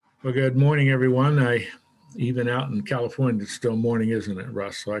Well, good morning, everyone. Even out in California, it's still morning, isn't it,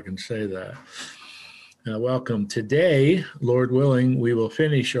 Russ? So I can say that. Welcome. Today, Lord willing, we will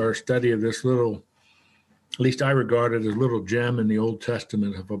finish our study of this little, at least I regard it as a little gem in the Old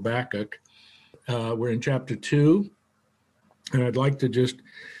Testament of Habakkuk. We're in chapter 2, and I'd like to just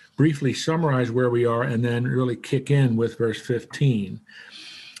briefly summarize where we are and then really kick in with verse 15.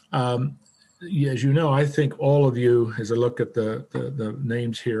 As you know, I think all of you, as I look at the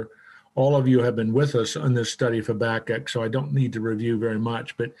names here, all of you have been with us on this study of Habakkuk, so I don't need to review very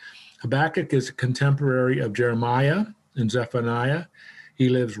much. But Habakkuk is a contemporary of Jeremiah and Zephaniah. He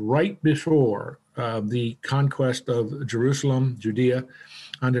lives right before the conquest of Jerusalem, Judea,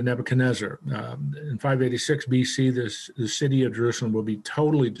 under Nebuchadnezzar. In 586 BC, the city of Jerusalem will be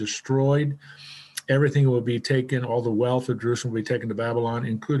totally destroyed. Everything will be taken, all the wealth of Jerusalem will be taken to Babylon,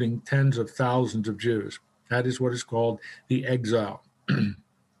 including tens of thousands of Jews. That is what is called the exile.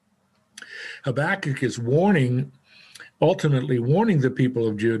 Habakkuk is ultimately warning the people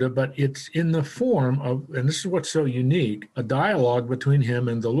of Judah, but it's in the form of, and this is what's so unique, a dialogue between him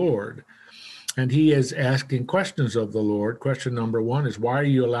and the Lord. And he is asking questions of the Lord. Question number one is, why are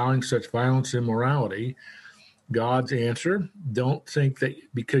you allowing such violence and immorality? God's answer, don't think that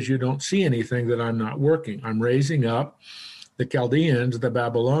because you don't see anything that I'm not working. I'm raising up the Chaldeans, the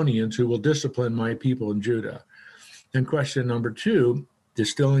Babylonians, who will discipline my people in Judah. And question number two,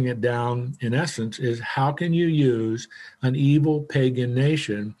 distilling it down in essence, is how can you use an evil pagan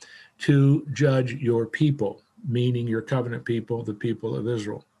nation to judge your people, meaning your covenant people, the people of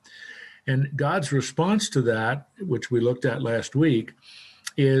Israel? And God's response to that, which we looked at last week,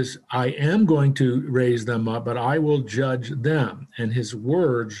 is I am going to raise them up, but I will judge them. And his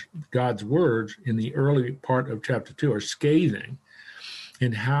words, God's words in the early part of chapter 2 are scathing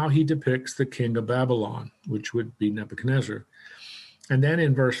in how he depicts the king of Babylon, which would be Nebuchadnezzar. And then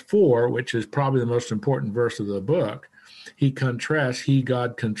in verse 4, which is probably the most important verse of the book,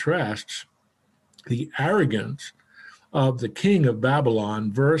 God contrasts the arrogance of the king of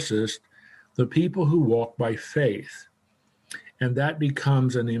Babylon versus the people who walk by faith. And that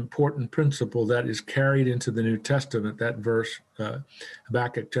becomes an important principle that is carried into the New Testament. That verse,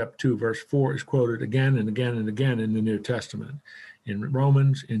 Habakkuk chapter 2, verse 4, is quoted again and again and again in the New Testament. In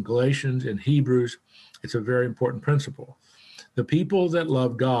Romans, in Galatians, in Hebrews, it's a very important principle. The people that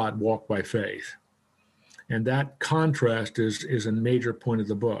love God walk by faith. And that contrast is a major point of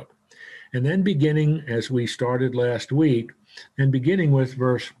the book. And then beginning, as we started last week, and beginning with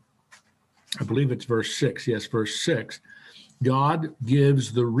I believe it's verse 6, yes, verse 6, God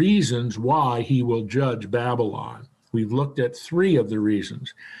gives the reasons why he will judge Babylon. We've looked at 3 of the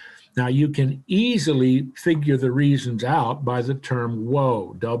reasons. Now, you can easily figure the reasons out by the term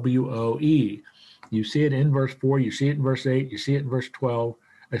woe, W-O-E. You see it in verse 4, you see it in verse 8, you see it in verse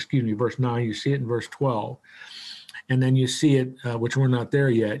 9, you see it in verse 12. And then you see it, which we're not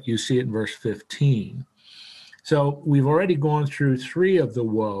there yet, you see it in verse 15. So we've already gone through 3 of the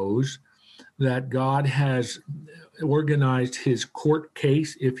woes that God has organized his court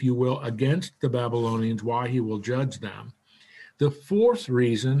case, if you will, against the Babylonians, why he will judge them. The 4th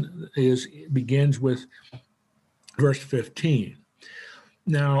reason begins with verse 15.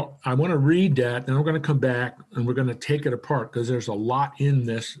 Now, I want to read that, and we're going to come back and we're going to take it apart because there's a lot in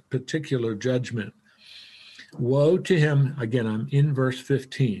this particular judgment. Woe to him, again, I'm in verse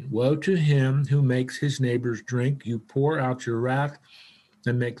 15. Woe to him who makes his neighbors drink. You pour out your wrath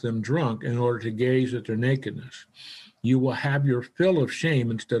and make them drunk in order to gaze at their nakedness. You will have your fill of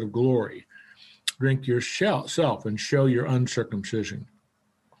shame instead of glory. Drink yourself and show your uncircumcision.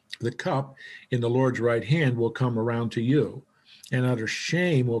 The cup in the Lord's right hand will come around to you, and utter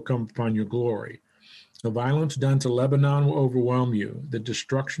shame will come upon your glory. The violence done to Lebanon will overwhelm you, the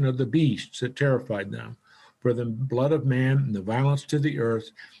destruction of the beasts that terrified them. For the blood of man and the violence to the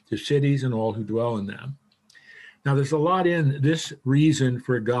earth, to cities and all who dwell in them. Now, there's a lot in this reason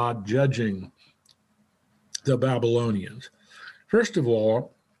for God judging the Babylonians. First of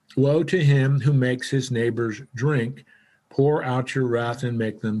all, woe to him who makes his neighbors drink, pour out your wrath and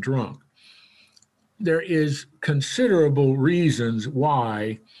make them drunk. There is considerable reasons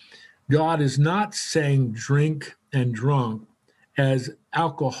why God is not saying drink and drunk as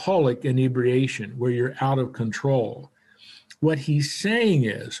alcoholic inebriation, where you're out of control. What he's saying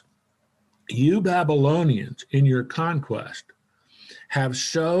is, you Babylonians in your conquest have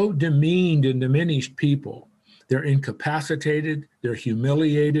so demeaned and diminished people. They're incapacitated, they're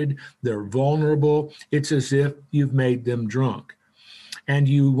humiliated, they're vulnerable. It's as if you've made them drunk. And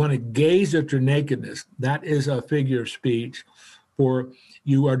you want to gaze at their nakedness. That is a figure of speech for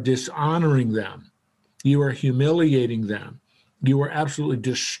you are dishonoring them. You are humiliating them. You are absolutely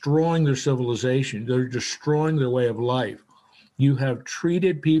destroying their civilization. They're destroying their way of life. You have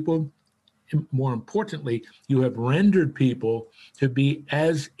treated people, more importantly, you have rendered people to be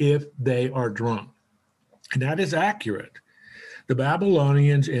as if they are drunk. And that is accurate. The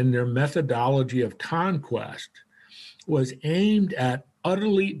Babylonians, in their methodology of conquest, was aimed at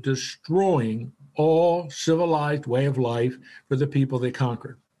utterly destroying all civilized way of life for the people they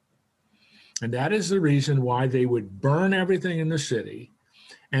conquered. And that is the reason why they would burn everything in the city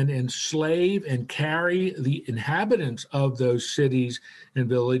and enslave and carry the inhabitants of those cities and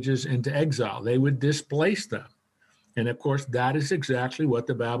villages into exile. They would displace them. And of course, that is exactly what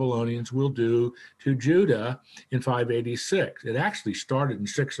the Babylonians will do to Judah in 586. It actually started in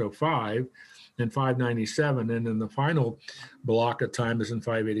 605 and 597, and then the final block of time is in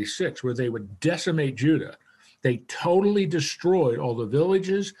 586, where they would decimate Judah. They totally destroyed all the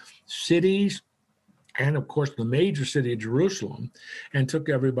villages, cities, and of course the major city of Jerusalem, and took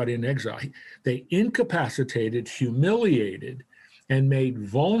everybody in exile. They incapacitated, humiliated, and made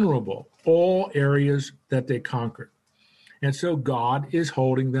vulnerable all areas that they conquered. And so God is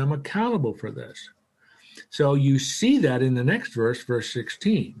holding them accountable for this. So you see that in the next verse, verse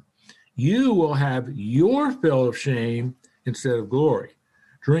 16. You will have your fill of shame instead of glory.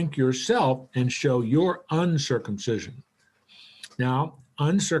 Drink yourself and show your uncircumcision. Now,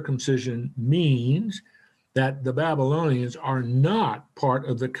 uncircumcision means that the Babylonians are not part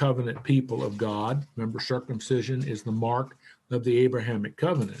of the covenant people of God. Remember, circumcision is the mark of the Abrahamic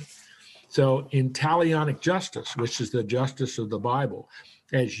covenant. So in talionic justice, which is the justice of the Bible,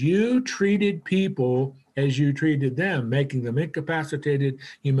 as you treated people as you treated them, making them incapacitated,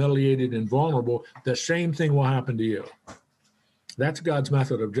 humiliated, and vulnerable, the same thing will happen to you. That's God's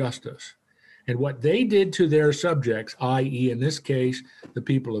method of justice. And what they did to their subjects, i.e., in this case, the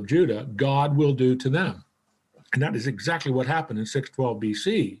people of Judah, God will do to them. And that is exactly what happened in 612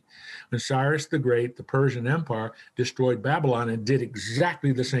 BC, when Cyrus the Great, the Persian Empire, destroyed Babylon and did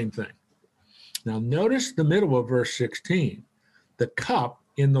exactly the same thing. Now, notice the middle of verse 16. The cup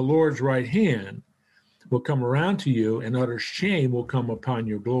in the Lord's right hand will come around to you, and utter shame will come upon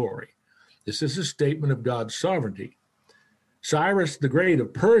your glory. This is a statement of God's sovereignty. Cyrus the Great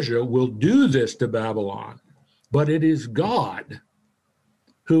of Persia will do this to Babylon, but it is God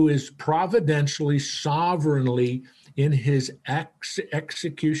who is providentially, sovereignly, in his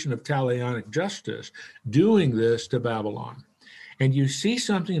execution of talionic justice, doing this to Babylon. And you see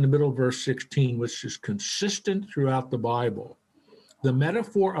something in the middle of verse 16, which is consistent throughout the Bible. The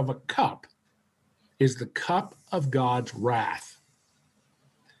metaphor of a cup is the cup of God's wrath.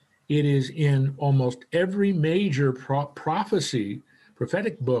 It is in almost every major prophecy,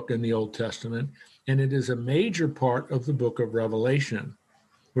 prophetic book in the Old Testament, and it is a major part of the book of Revelation,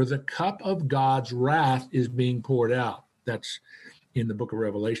 where the cup of God's wrath is being poured out. That's in the book of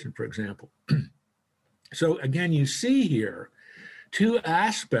Revelation, for example. So again, you see here two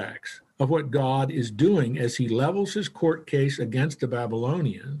aspects of what God is doing as he levels his court case against the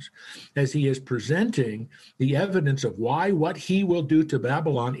Babylonians, as he is presenting the evidence of why what he will do to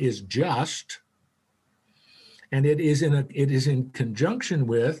Babylon is just. And it is in conjunction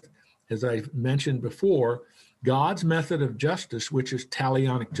with, as I mentioned before, God's method of justice, which is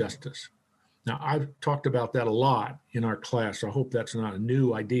talionic justice. Now, I've talked about that a lot in our class. I hope that's not a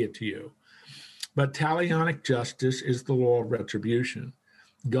new idea to you. But talionic justice is the law of retribution.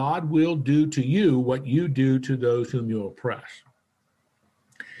 God will do to you what you do to those whom you oppress.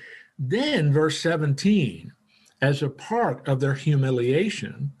 Then, verse 17, as a part of their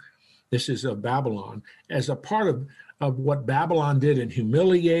humiliation, this is of Babylon, as a part of what Babylon did in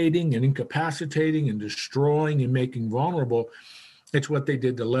humiliating and incapacitating and destroying and making vulnerable, it's what they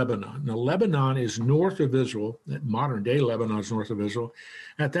did to Lebanon. Now, Lebanon is north of Israel. Modern day Lebanon is north of Israel.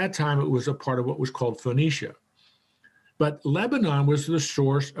 At that time, it was a part of what was called Phoenicia. But Lebanon was the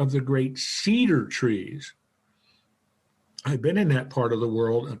source of the great cedar trees. I've been in that part of the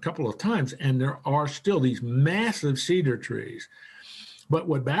world a couple of times, and there are still these massive cedar trees. But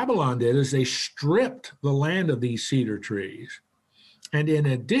what Babylon did is they stripped the land of these cedar trees. And in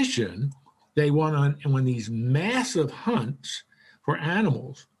addition, they went on these massive hunts for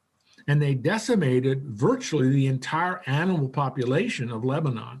animals, and they decimated virtually the entire animal population of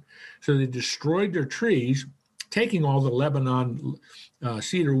Lebanon. So they destroyed their trees, taking all the Lebanon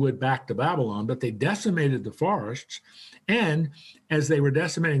cedar wood back to Babylon, but they decimated the forests. And as they were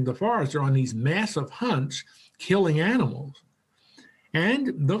decimating the forests, they're on these massive hunts, killing animals.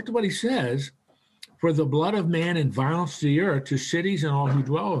 And look at what he says, for the blood of man and violence to the earth, to cities and all who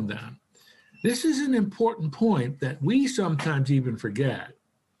dwell in them. This is an important point that we sometimes even forget.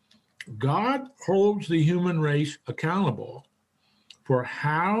 God holds the human race accountable for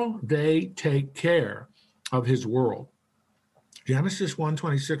how they take care of his world. Genesis 1,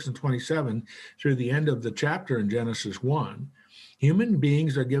 26 and 27, through the end of the chapter in Genesis 1, human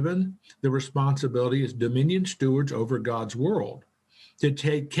beings are given the responsibility as dominion stewards over God's world, to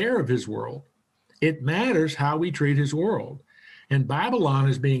take care of his world. It matters how we treat his world. And Babylon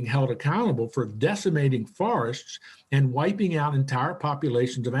is being held accountable for decimating forests and wiping out entire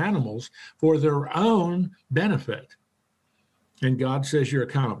populations of animals for their own benefit. And God says you're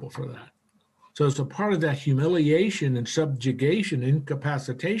accountable for that. So as a part of that humiliation and subjugation,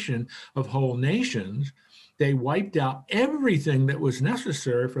 incapacitation of whole nations, they wiped out everything that was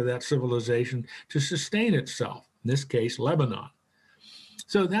necessary for that civilization to sustain itself, in this case, Lebanon.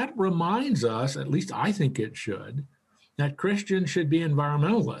 So that reminds us, at least I think it should, that Christians should be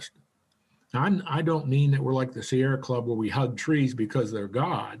environmentalists. I don't mean that we're like the Sierra Club where we hug trees because they're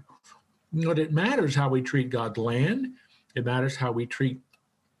God. But it matters how we treat God's land. It matters how we treat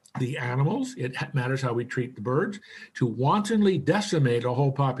the animals. It matters how we treat the birds. To wantonly decimate a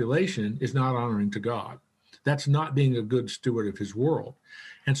whole population is not honoring to God. That's not being a good steward of his world.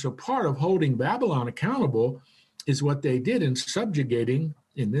 And so part of holding Babylon accountable is what they did in subjugating,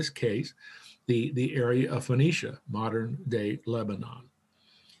 in this case, the area of Phoenicia, modern-day Lebanon.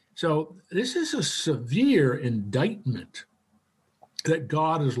 So this is a severe indictment that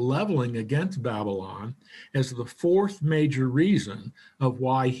God is leveling against Babylon as the fourth major reason of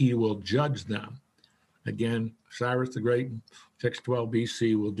why he will judge them. Again, Cyrus the Great, 612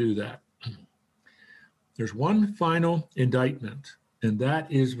 BC, will do that. There's one final indictment, and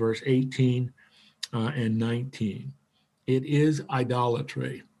that is verse 18 and 19. It is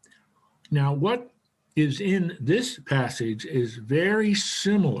idolatry. Now, what is in this passage is very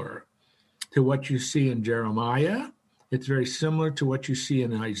similar to what you see in Jeremiah. It's very similar to what you see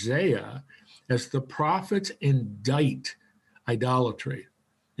in Isaiah as the prophets indict idolatry,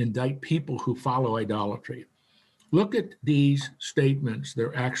 indict people who follow idolatry. Look at these statements.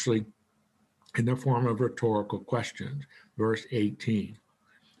 They're actually in the form of rhetorical questions. Verse 18.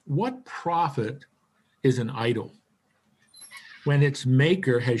 What profit is an idol when its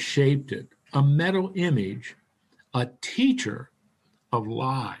maker has shaped it, a metal image, a teacher of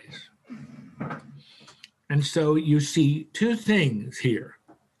lies? And so you see two things here.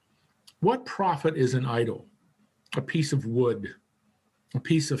 What profit is an idol? A piece of wood, a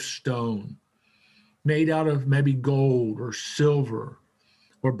piece of stone, made out of maybe gold or silver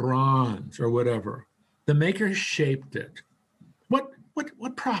or bronze or whatever. The maker shaped it.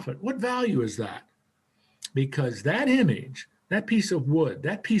 What profit? What value is that? Because that image, that piece of wood,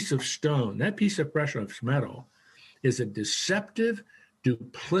 that piece of stone, that piece of precious metal is a deceptive,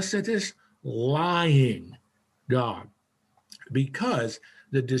 duplicitous, lying God. Because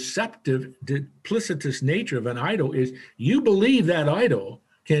the deceptive, duplicitous nature of an idol is you believe that idol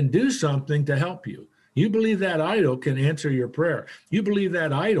can do something to help you. You believe that idol can answer your prayer. You believe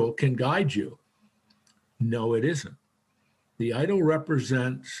that idol can guide you. No, it isn't. The idol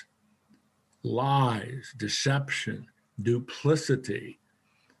represents lies, deception, duplicity.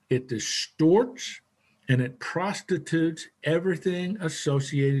 It distorts and it prostitutes everything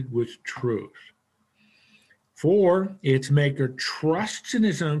associated with truth. For its maker trusts in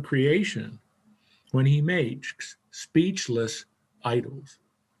his own creation when he makes speechless idols.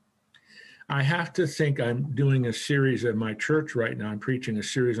 I have to think I'm doing a series at my church right now. I'm preaching a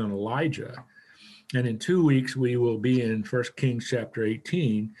series on Elijah. And in 2 weeks, we will be in 1 Kings chapter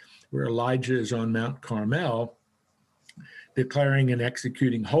 18, where Elijah is on Mount Carmel, declaring and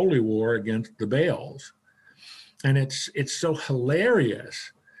executing holy war against the Baals. And it's so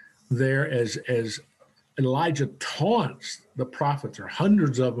hilarious there as Elijah taunts the prophets, or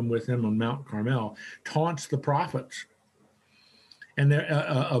hundreds of them with him on Mount Carmel, taunts the prophets and they're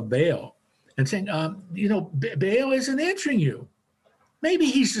of Baal, and saying, Baal isn't answering you. Maybe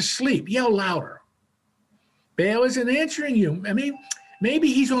he's asleep. Yell louder. Baal isn't answering you. I mean,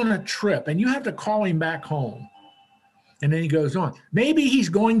 maybe he's on a trip and you have to call him back home. And then he goes on. Maybe he's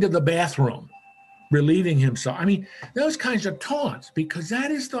going to the bathroom, relieving himself. I mean, those kinds of taunts, because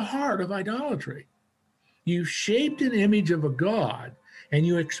that is the heart of idolatry. You've shaped an image of a God, and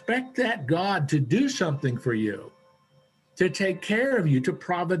you expect that God to do something for you, to take care of you, to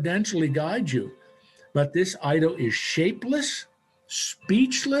providentially guide you. But this idol is shapeless,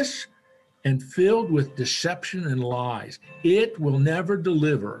 speechless, and filled with deception and lies. It will never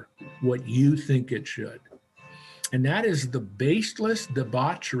deliver what you think it should. And that is the baseless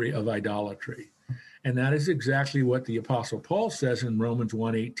debauchery of idolatry. And that is exactly what the Apostle Paul says in Romans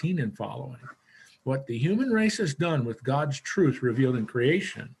 1:18 and following. What the human race has done with God's truth revealed in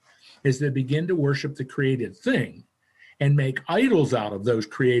creation is they begin to worship the created thing and make idols out of those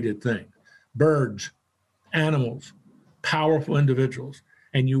created things, birds, animals, powerful individuals,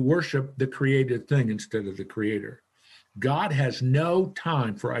 and you worship the created thing instead of the creator. God has no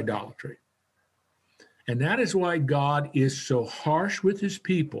time for idolatry. And that is why God is so harsh with his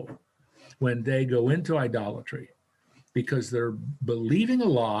people when they go into idolatry, because they're believing a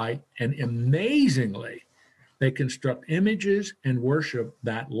lie, and amazingly, they construct images and worship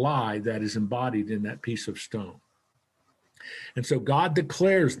that lie that is embodied in that piece of stone. And so God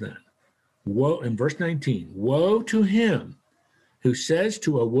declares then, woe, in verse 19, woe to him who says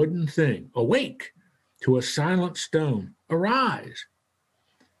to a wooden thing, awake, to a silent stone, arise.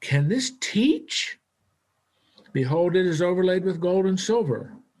 Can this teach? Behold, it is overlaid with gold and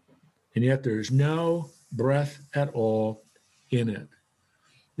silver, and yet there is no breath at all in it.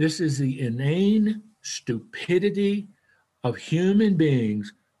 This is the inane stupidity of human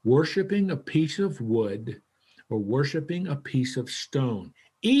beings worshiping a piece of wood or worshiping a piece of stone,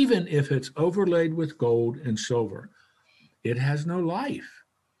 even if it's overlaid with gold and silver. It has no life.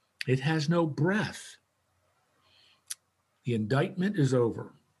 It has no breath. The indictment is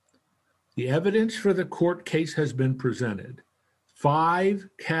over. The evidence for the court case has been presented. 5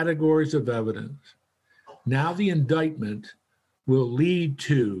 categories of evidence. Now the indictment will lead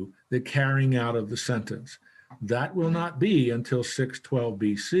to the carrying out of the sentence. That will not be until 612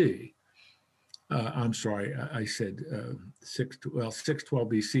 BC. I'm sorry, I said 612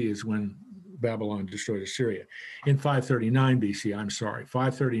 BC is when Babylon destroyed Assyria. In 539 BC, I'm sorry,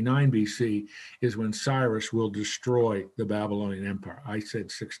 539 BC is when Cyrus will destroy the Babylonian Empire. I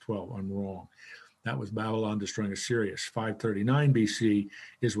said 612, I'm wrong. That was Babylon destroying Assyria. 539 BC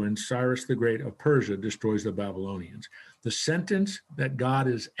is when Cyrus the Great of Persia destroys the Babylonians. The sentence that God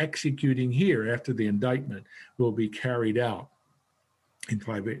is executing here after the indictment will be carried out in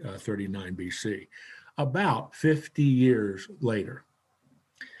 539 BC, about 50 years later.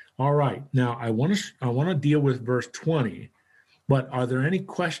 All right, now I want to deal with verse 20, but are there any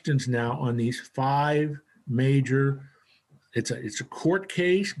questions now on these 5 major? It's a court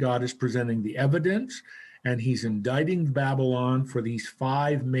case. God is presenting the evidence, and he's indicting Babylon for these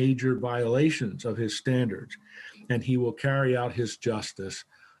 5 major violations of his standards, and he will carry out his justice,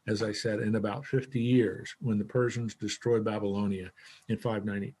 as I said, in about 50 years when the Persians destroy Babylonia in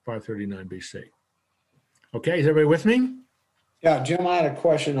 539 BC. Okay, is everybody with me? Yeah, Jim, I had a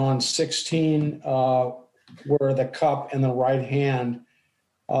question on 16, where the cup in the right hand.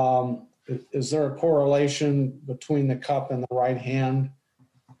 Is there a correlation between the cup and the right hand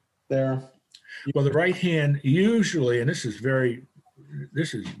there? Well, the right hand usually, and this is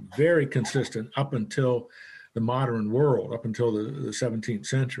very consistent up until the modern world, up until the 17th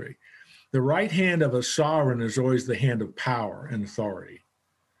century. The right hand of a sovereign is always the hand of power and authority.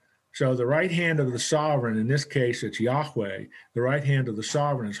 So the right hand of the sovereign, in this case, it's Yahweh. The right hand of the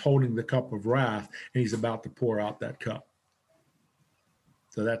sovereign is holding the cup of wrath, and he's about to pour out that cup.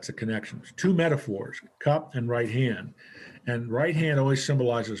 So that's the connection. 2 metaphors, cup and right hand. And right hand always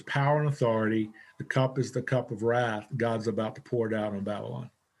symbolizes power and authority. The cup is the cup of wrath. God's about to pour it out on Babylon.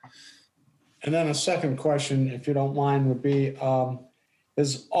 And then a second question, if you don't mind, would be,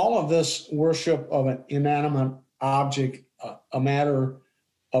 is all of this worship of an inanimate object a matter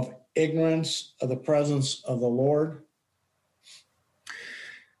of ignorance of the presence of the Lord?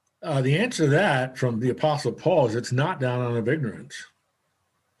 The answer to that from the Apostle Paul is it's not down out of ignorance.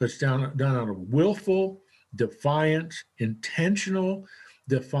 It's done out of willful defiance, intentional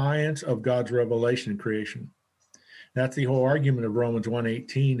defiance of God's revelation in creation. That's the whole argument of Romans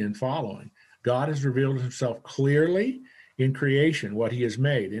 1:18 and following. God has revealed himself clearly in creation, what he has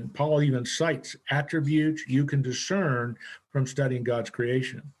made. And Paul even cites attributes you can discern from studying God's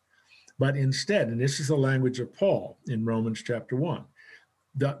creation. But instead, and this is the language of Paul in Romans chapter 1,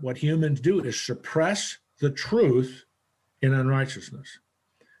 that what humans do is suppress the truth in unrighteousness.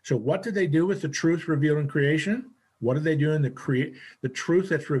 So what did they do with the truth revealed in creation? What did they do in the truth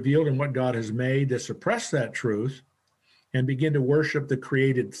that's revealed in what God has made? They suppress that truth and begin to worship the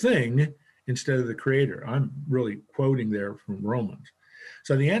created thing instead of the creator. I'm really quoting there from Romans.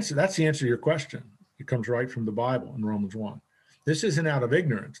 So that's the answer to your question. It comes right from the Bible in Romans 1. This isn't out of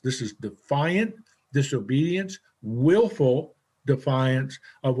ignorance. This is defiant disobedience, willful defiance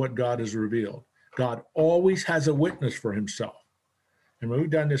of what God has revealed. God always has a witness for himself. And we've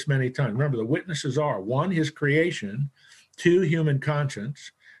done this many times. Remember, the witnesses are 1, his creation, 2, human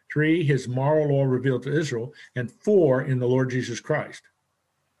conscience, 3, his moral law revealed to Israel, and 4, in the Lord Jesus Christ.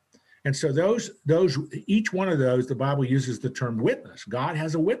 And so each one of those, the Bible uses the term witness. God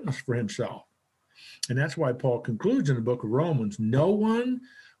has a witness for himself. And that's why Paul concludes in the book of Romans, no one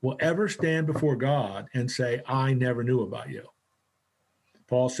will ever stand before God and say, I never knew about you.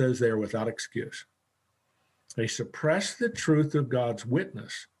 Paul says they are without excuse. They suppress the truth of God's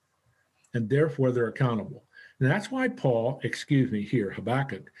witness, and therefore they're accountable. And that's why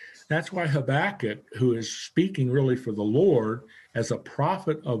Habakkuk, that's why Habakkuk, who is speaking really for the Lord as a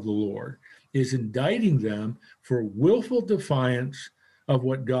prophet of the Lord, is indicting them for willful defiance of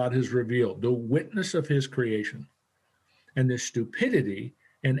what God has revealed, the witness of his creation, and the stupidity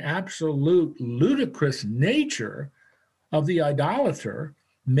and absolute ludicrous nature of the idolater,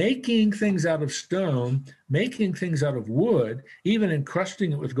 making things out of stone, making things out of wood, even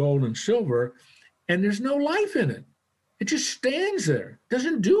encrusting it with gold and silver, and there's no life in it. It just stands there,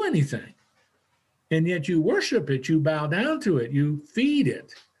 doesn't do anything. And yet you worship it, you bow down to it, you feed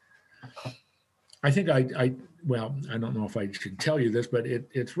it. I think I don't know if I should tell you this, but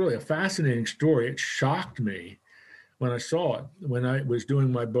it's really a fascinating story. It shocked me when I saw it. When I was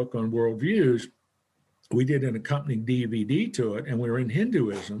doing my book on worldviews, we did an accompanying DVD to it, and we were in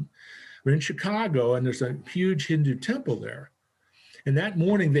Hinduism. We're in Chicago, and there's a huge Hindu temple there. And that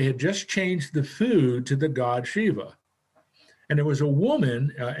morning, they had just changed the food to the god Shiva. And there was a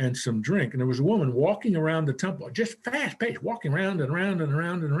woman and some drink, and there was a woman walking around the temple, just fast-paced, walking around and around and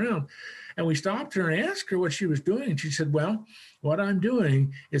around and around. And we stopped her and asked her what she was doing. And she said, well, what I'm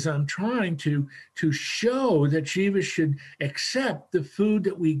doing is I'm trying to show that Shiva should accept the food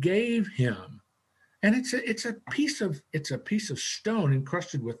that we gave him. And it's a piece of stone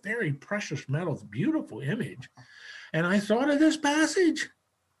encrusted with very precious metals, beautiful image. And I thought of this passage,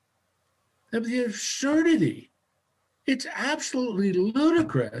 of the absurdity. It's absolutely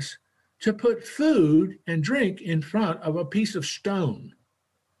ludicrous to put food and drink in front of a piece of stone.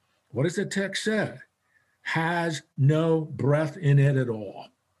 What does the text say? Has no breath in it at all.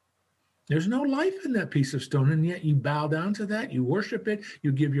 There's no life in that piece of stone, and yet you bow down to that, you worship it,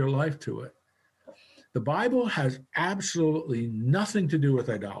 you give your life to it. The Bible has absolutely nothing to do with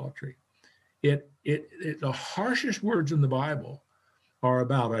idolatry. The harshest words in the Bible are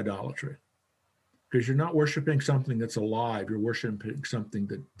about idolatry, because you're not worshiping something that's alive, you're worshiping something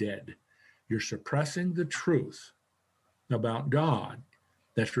that's dead. You're suppressing the truth about God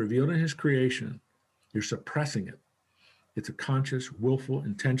that's revealed in his creation. You're suppressing it. It's a conscious, willful,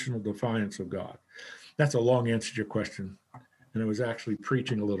 intentional defiance of God. That's a long answer to your question, and I was actually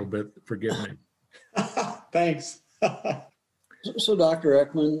preaching a little bit. Forgive me. Thanks. So, Dr.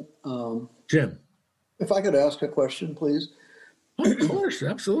 Eckman, Jim. If I could ask a question, please. Oh, of course,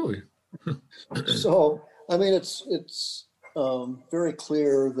 absolutely. So, I mean, it's very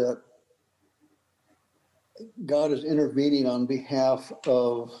clear that God is intervening on behalf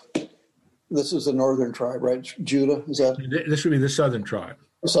of, this is the northern tribe, right? Judah, is that? This would be the southern tribe.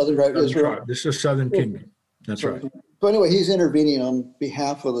 The southern tribe, Israel. This is the southern kingdom. That's right. But anyway, he's intervening on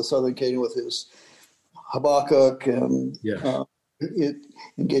behalf of the southern kingdom with his Habakkuk and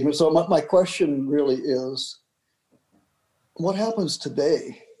engagement. So my question really is, what happens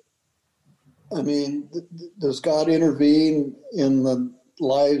today? I mean, does God intervene in the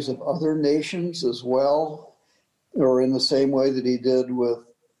lives of other nations as well, or in the same way that he did with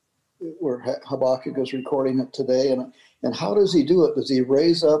where Habakkuk is recording it today? And how does he do it? Does he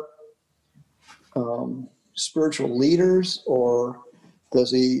raise up spiritual leaders, or does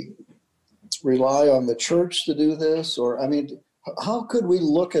he rely on the church to do this? Or, I mean, how could we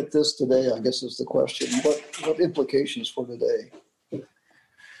look at this today, I guess is the question. What implications for today?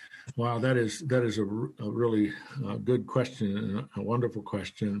 Wow, that is a really good question, and a wonderful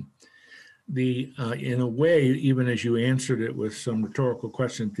question. In a way, even as you answered it with some rhetorical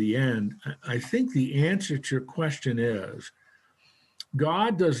question at the end, I think the answer to your question is,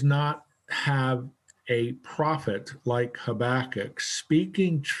 God does not have a prophet like Habakkuk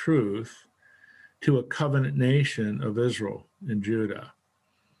speaking truth to a covenant nation of Israel and Judah,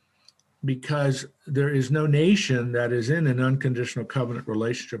 because there is no nation that is in an unconditional covenant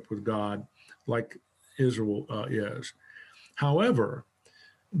relationship with God like Israel is. However,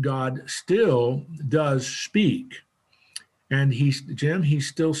 God still does speak, and he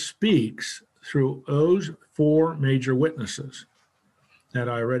still speaks through those four major witnesses that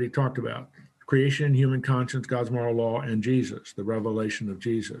I already talked about: creation, human conscience, God's moral law, and Jesus, the revelation of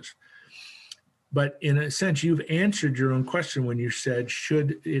Jesus. But in a sense, you've answered your own question when you said,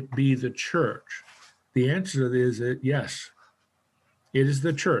 should it be the church? The answer is that yes, it is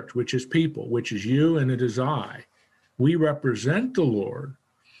the church, which is people, which is you, and it is I. We represent the Lord.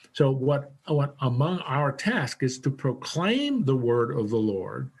 So what among our task is to proclaim the word of the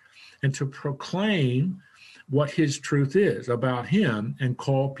Lord and to proclaim what his truth is about him and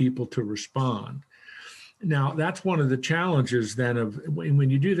call people to respond. Now, that's one of the challenges then of when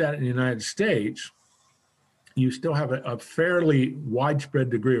you do that in the United States, you still have a fairly widespread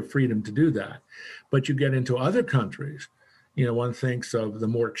degree of freedom to do that. But you get into other countries, one thinks of the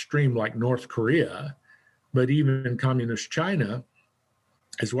more extreme like North Korea, but even in communist China,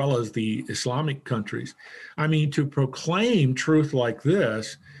 as well as the Islamic countries. I mean, to proclaim truth like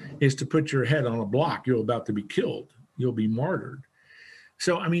this is to put your head on a block. You're about to be killed. You'll be martyred.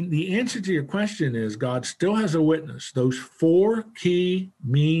 So, I mean, the answer to your question is God still has a witness. Those four key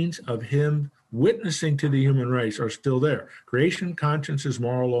means of him witnessing to the human race are still there: creation, conscience,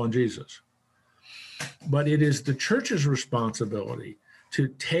 moral law, and Jesus. But it is the church's responsibility to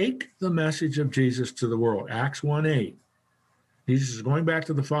take the message of Jesus to the world. Acts 1:8. Jesus is going back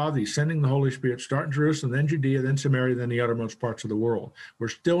to the Father. He's sending the Holy Spirit, start in Jerusalem, then Judea, then Samaria, then the uttermost parts of the world. We're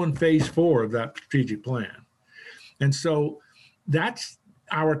still in phase 4 of that strategic plan. And so that's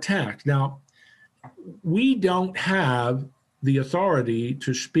our task. Now, we don't have the authority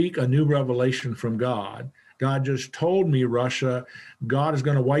to speak a new revelation from God. God just told me, Russia, God is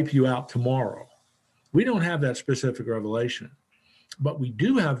going to wipe you out tomorrow. We don't have that specific revelation, but we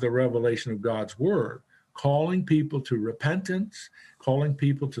do have the revelation of God's word, calling people to repentance, calling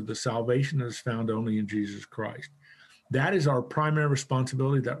people to the salvation that is found only in Jesus Christ. That is our primary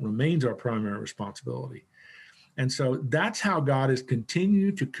responsibility. That remains our primary responsibility. And so that's how God has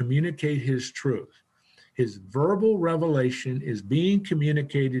continued to communicate his truth. His verbal revelation is being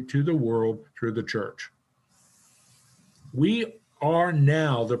communicated to the world through the church. We are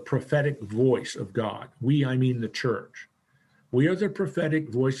now the prophetic voice of God. We, I mean the church. We are the prophetic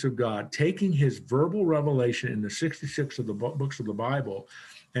voice of God, taking his verbal revelation in the 66 of the books of the Bible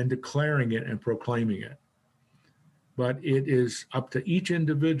and declaring it and proclaiming it. But it is up to each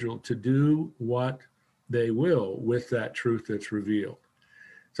individual to do what they will with that truth that's revealed.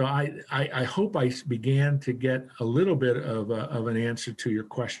 So I hope I began to get a little bit of an answer to your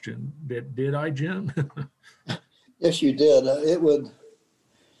question. Did I, Jim? Yes, you did.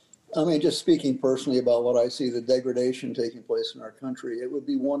 Just speaking personally about what I see, the degradation taking place in our country, it would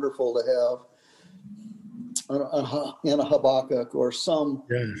be wonderful to have in a Habakkuk or some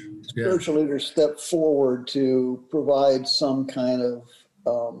spiritual leader step forward to provide some kind of,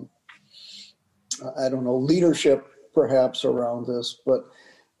 leadership perhaps around this. But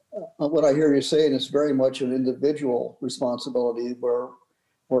what I hear you saying is very much an individual responsibility where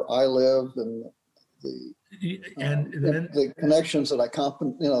I live and the connections that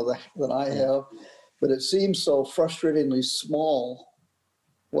that I have, but it seems so frustratingly small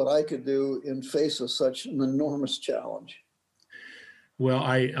what I could do in face of such an enormous challenge. Well,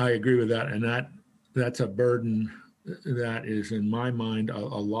 I agree with that, and that's a burden that is in my mind a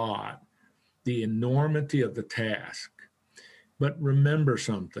lot, the enormity of the task. But remember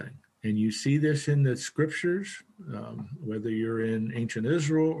something, and you see this in the scriptures, whether you're in ancient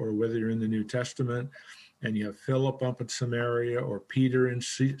Israel or whether you're in the New Testament, and you have Philip up in Samaria or Peter in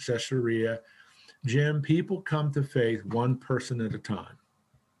Caesarea. Jim, people come to faith one person at a time.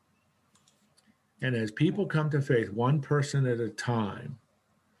 And as people come to faith one person at a time,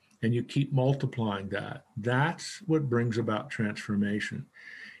 and you keep multiplying that, that's what brings about transformation.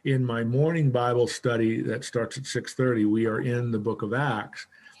 In my morning Bible study that starts at 6:30, we are in the book of Acts,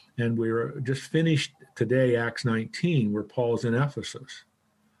 and we're just finished today, Acts 19, where Paul's in Ephesus.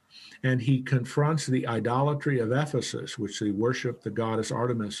 And he confronts the idolatry of Ephesus, which they worshiped the goddess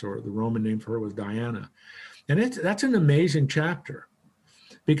Artemis, or the Roman name for her was Diana. And that's an amazing chapter,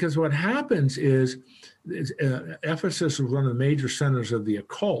 because what happens is Ephesus was one of the major centers of the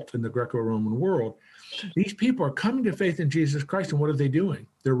occult in the Greco-Roman world. These people are coming to faith in Jesus Christ, and what are they doing?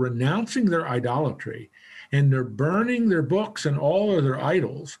 They're renouncing their idolatry, and they're burning their books and all of their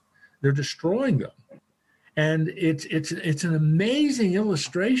idols. They're destroying them. And it's an amazing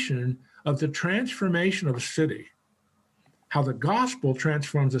illustration of the transformation of a city, how the gospel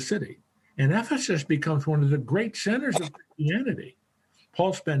transforms a city. And Ephesus becomes one of the great centers of Christianity.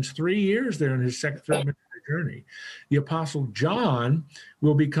 Paul spends 3 years there in his third ministry journey. The Apostle John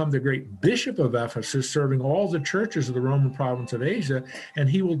will become the great bishop of Ephesus, serving all the churches of the Roman province of Asia, and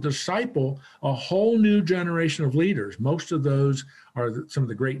he will disciple a whole new generation of leaders. Most of those are some of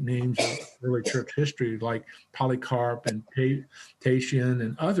the great names of early church history, like Polycarp and Tatian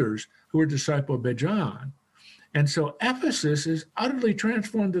and others who were discipled by John. And so Ephesus is utterly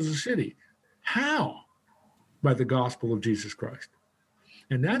transformed as a city. How? By the gospel of Jesus Christ.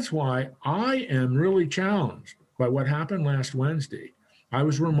 And that's why I am really challenged by what happened last Wednesday. I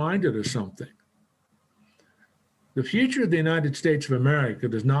was reminded of something. The future of the United States of America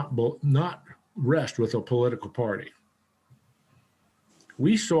does not rest with a political party.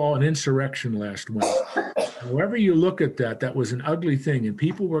 We saw an insurrection last Wednesday. However you look at that, that was an ugly thing. And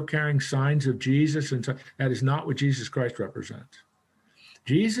people were carrying signs of Jesus. And so that is not what Jesus Christ represents.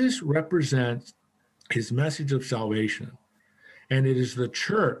 Jesus represents his message of salvation. And it is the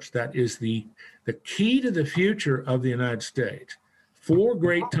church that is the key to the future of the United States. 4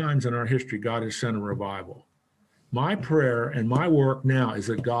 great times in our history, God has sent a revival. My prayer and my work now is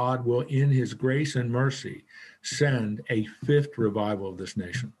that God will, in his grace and mercy, send a 5th revival of this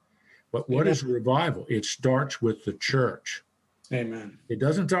nation. But what is revival? It starts with the church. Amen. It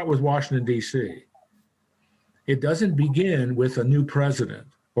doesn't start with Washington, D.C. It doesn't begin with a new president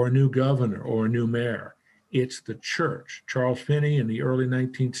or a new governor or a new mayor. It's the church. Charles Finney in the early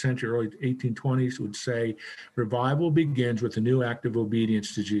 19th century, early 1820s would say, revival begins with a new act of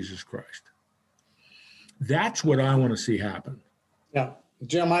obedience to Jesus Christ. That's what I want to see happen. Yeah.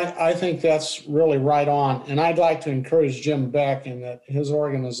 Jim, I think that's really right on. And I'd like to encourage Jim Beck in that his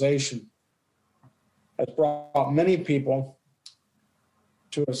organization has brought many people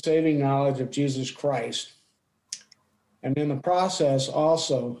to a saving knowledge of Jesus Christ. And in the process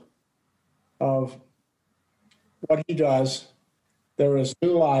also of what he does, there is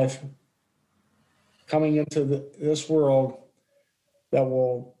new life coming into this world that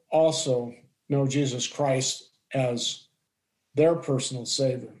will also know Jesus Christ as their personal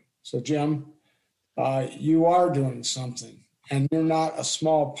Savior. So, Jim, you are doing something, and you're not a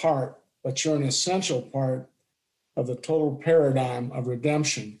small part, but you're an essential part of the total paradigm of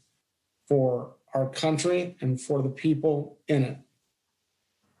redemption for our country and for the people in it.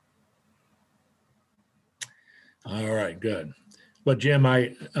 All right, good. Well, Jim,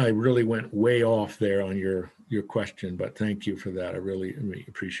 I really went way off there on your question, but thank you for that. I really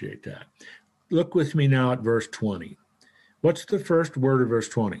appreciate that. Look with me now at verse 20. What's the first word of verse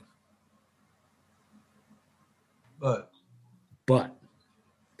 20? But.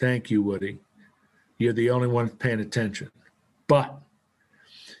 Thank you, Woody. You're the only one paying attention. But.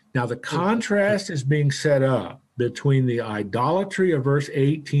 Now the contrast is being set up between the idolatry of verse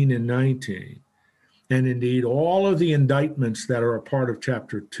 18 and 19, and indeed all of the indictments that are a part of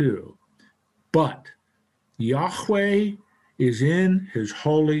chapter 2. But Yahweh is in his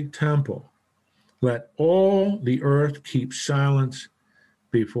holy temple. Let all the earth keep silence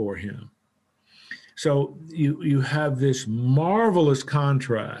before him. So you have this marvelous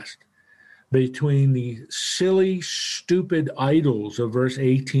contrast between the silly, stupid idols of verse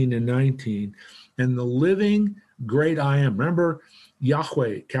 18 and 19 and the living great I am. Remember,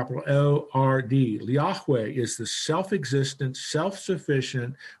 Yahweh, capital O-R-D. Yahweh is the self-existent,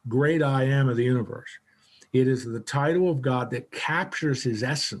 self-sufficient, great I am of the universe. It is the title of God that captures his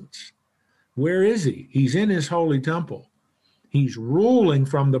essence. Where is he? He's in his holy temple. He's ruling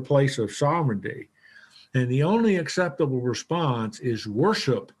from the place of sovereignty. And the only acceptable response is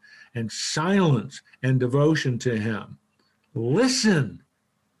worship and silence and devotion to him. Listen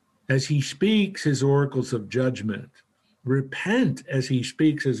as he speaks his oracles of judgment. Repent as he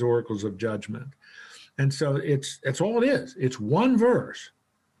speaks his oracles of judgment. And so that's all it is. It's one verse.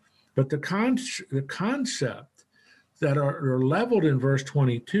 But the concept that are leveled in verse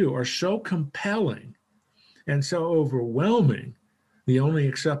 22 are so compelling and so overwhelming, the only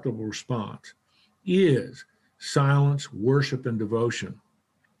acceptable response is silence, worship, and devotion.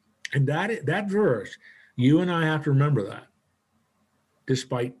 And that verse, you and I have to remember that.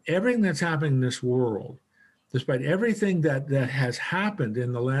 Despite everything that's happening in this world, despite everything that has happened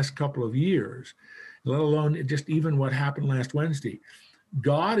in the last couple of years, let alone just even what happened last Wednesday,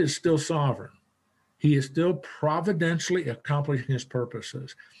 God is still sovereign. He is still providentially accomplishing his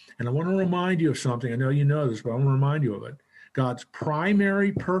purposes. And I want to remind you of something. I know you know this, but I want to remind you of it. God's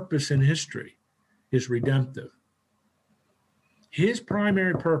primary purpose in history is redemptive. His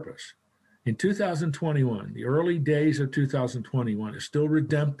primary purpose in 2021, the early days of 2021, is still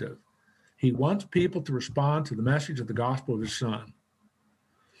redemptive. He wants people to respond to the message of the gospel of his Son.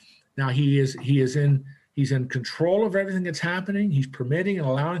 Now he's in control of everything that's happening. He's permitting and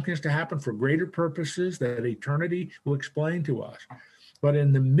allowing things to happen for greater purposes that eternity will explain to us. But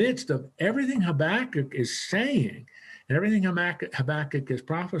in the midst of everything Habakkuk is saying and everything Habakkuk is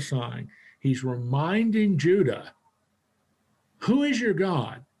prophesying, he's reminding Judah, who is your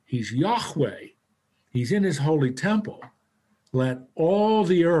God? He's Yahweh. He's in his holy temple. Let all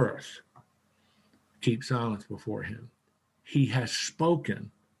the earth keep silence before him. He has spoken.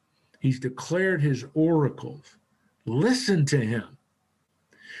 He's declared his oracles. Listen to him.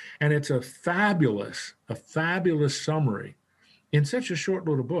 And it's a fabulous summary in such a short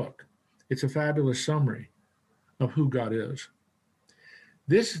little book. It's a fabulous summary of who God is.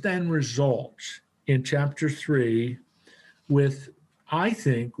 This then results in chapter 3 with, I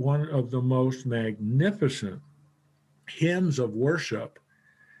think, one of the most magnificent hymns of worship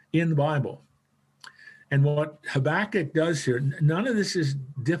in the Bible. And what Habakkuk does here, none of this is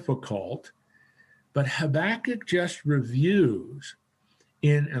difficult, but Habakkuk just reviews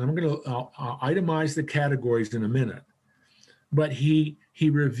and I'm going to itemize the categories in a minute, but he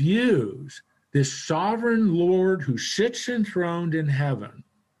reviews this sovereign Lord who sits enthroned in heaven.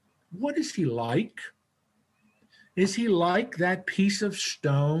 What is he like? Is he like that piece of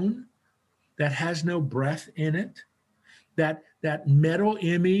stone that has no breath in it? That metal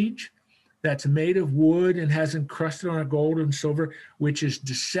image that's made of wood and has encrusted on a gold and silver, which is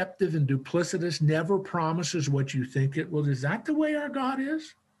deceptive and duplicitous, never promises what you think it will. Is that the way our God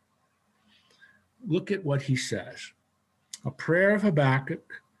is? Look at what he says. A prayer of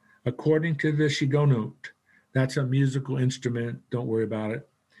Habakkuk, according to the Shigonot. That's a musical instrument. Don't worry about it.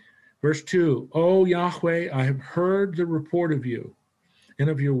 Verse 2, O Yahweh, I have heard the report of you and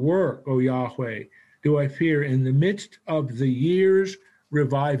of your work, O Yahweh, do I fear. In the midst of the years,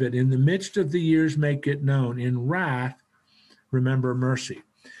 revive it. In the midst of the years, make it known. In wrath, remember mercy.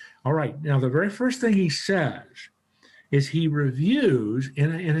 All right, now the very first thing he says is he reviews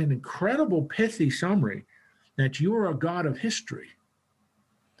in an incredible pithy summary that you are a God of history.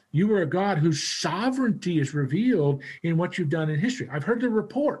 You are a God whose sovereignty is revealed in what you've done in history. I've heard the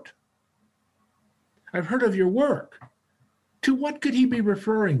report. I've heard of your work. To what could he be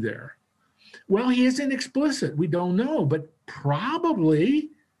referring there? Well, he isn't explicit. We don't know, but probably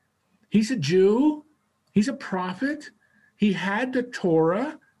he's a Jew. He's a prophet. He had the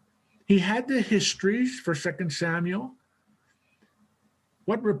Torah. He had the histories for 2 Samuel.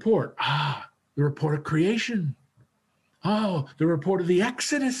 What report? The report of creation. Oh, the report of the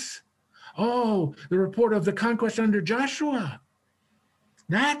Exodus. Oh, the report of the conquest under Joshua.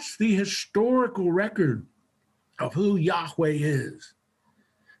 That's the historical record of who Yahweh is.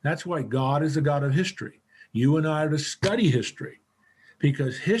 That's why God is a God of history. You and I are to study history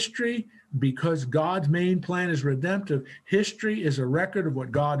because God's main plan is redemptive. History is a record of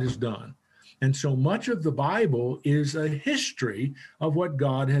what God has done. And so much of the Bible is a history of what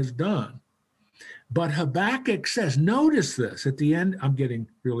God has done. But Habakkuk says, notice this at the end. I'm getting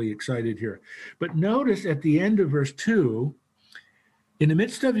really excited here. But notice at the end of verse 2, in the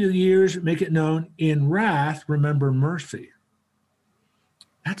midst of your years, make it known. In wrath, remember mercy.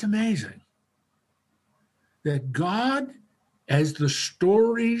 That's amazing. That God, as the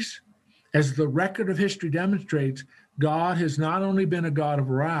stories, as the record of history demonstrates, God has not only been a God of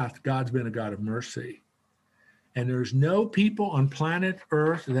wrath, God's been a God of mercy. And there's no people on planet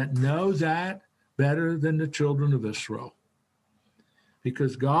Earth that know that better than the children of Israel.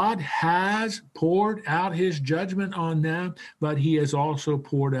 Because God has poured out his judgment on them, but he has also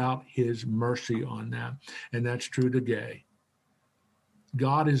poured out his mercy on them. And that's true today.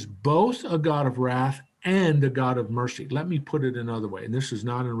 God is both a God of wrath and a God of mercy. Let me put it another way, and this is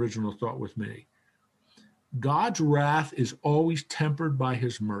not an original thought with me. God's wrath is always tempered by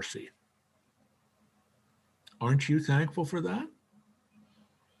his mercy. Aren't you thankful for that?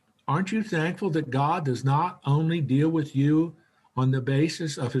 Aren't you thankful that God does not only deal with you on the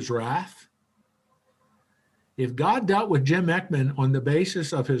basis of his wrath? If God dealt with Jim Ekman on the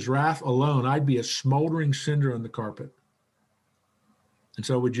basis of his wrath alone, I'd be a smoldering cinder on the carpet. And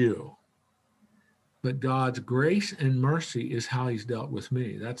so would you. But God's grace and mercy is how he's dealt with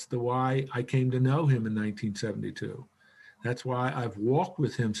me. That's the why I came to know him in 1972. That's why I've walked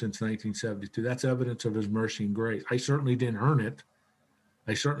with him since 1972. That's evidence of his mercy and grace. I certainly didn't earn it.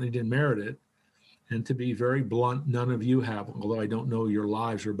 I certainly didn't merit it. And to be very blunt, none of you have, although I don't know your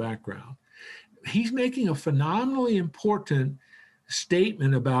lives or background. He's making a phenomenally important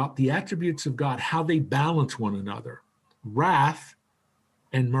statement about the attributes of God, how they balance one another. Wrath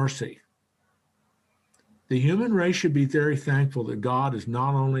and mercy. The human race should be very thankful that God is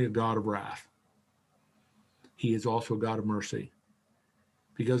not only a God of wrath, he is also a God of mercy.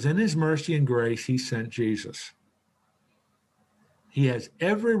 Because in his mercy and grace, he sent Jesus. He has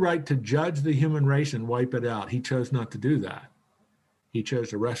every right to judge the human race and wipe it out. He chose not to do that. He chose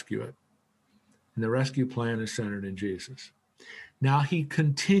to rescue it. And the rescue plan is centered in Jesus. Now he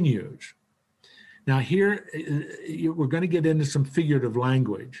continues. Now here, we're going to get into some figurative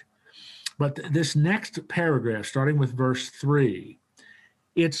language. But this next paragraph, starting with verse 3,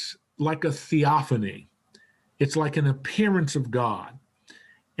 it's like a theophany. It's like an appearance of God.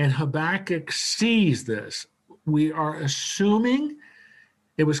 And Habakkuk sees this. We are assuming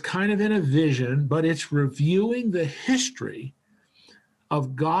it was kind of in a vision, but it's reviewing the history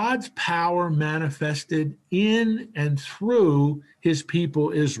of God's power manifested in and through his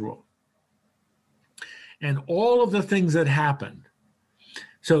people Israel. And all of the things that happened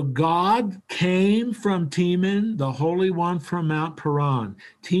So God came from Teman, the Holy One from Mount Paran.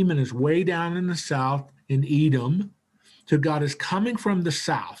 Teman is way down in the south in Edom. So God is coming from the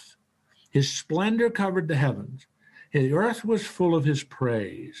south. His splendor covered the heavens. The earth was full of his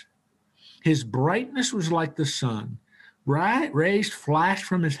praise. His brightness was like the sun. Rays flashed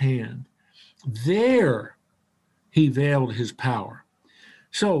from his hand. There he veiled his power.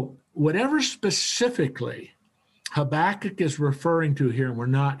 So whatever specifically Habakkuk is referring to here, and we're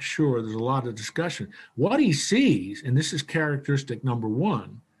not sure, there's a lot of discussion. What he sees, and this is characteristic number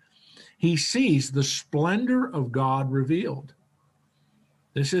one, he sees the splendor of God revealed.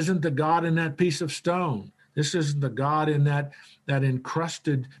 This isn't the God in that piece of stone. This isn't the God in that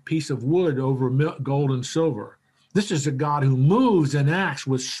encrusted piece of wood over gold and silver. This is a God who moves and acts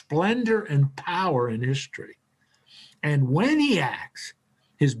with splendor and power in history. And when he acts,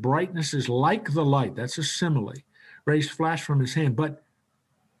 his brightness is like the light. That's a simile. Rays flashed from his hand, but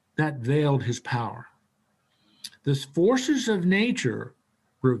that veiled his power. The forces of nature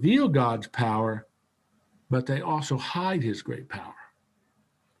reveal God's power, but they also hide his great power.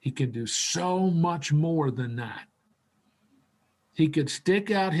 He can do so much more than that. He could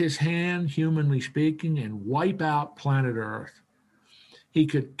stick out his hand, humanly speaking, and wipe out planet Earth. He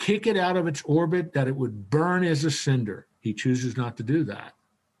could kick it out of its orbit that it would burn as a cinder. He chooses not to do that.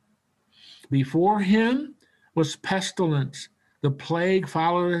 Before him was pestilence. The plague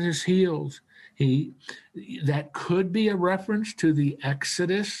followed at his heels. That could be a reference to the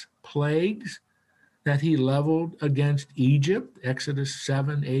Exodus plagues that he leveled against Egypt, Exodus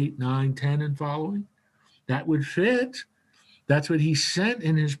 7, 8, 9, 10, and following. That would fit. That's what he sent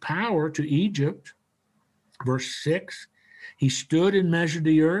in his power to Egypt. Verse 6, he stood and measured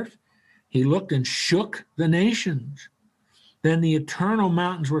the earth. He looked and shook the nations. Then the eternal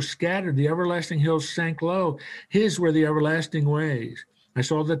mountains were scattered. The everlasting hills sank low. His were the everlasting ways. I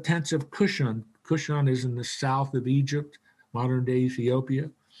saw the tents of Cushan. Cushan is in the south of Egypt, modern-day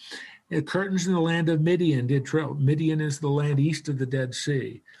Ethiopia. The curtains in the land of Midian did travel. Midian is the land east of the Dead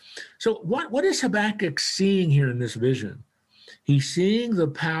Sea. So what is Habakkuk seeing here in this vision? He's seeing the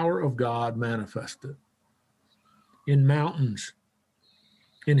power of God manifested in mountains,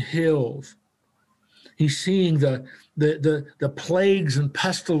 in hills. He's seeing the plagues and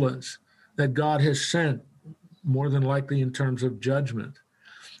pestilence that God has sent, more than likely in terms of judgment.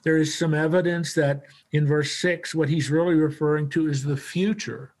 There is some evidence that in verse 6, what he's really referring to is the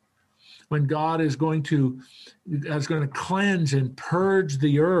future, when God is going to cleanse and purge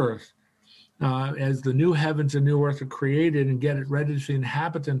the earth as the new heavens and new earth are created and get it ready to the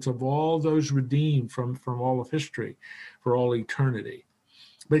inhabitants of all those redeemed from all of history for all eternity.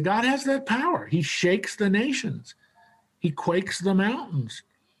 But God has that power. He shakes the nations. He quakes the mountains.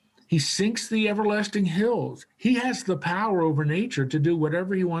 He sinks the everlasting hills. He has the power over nature to do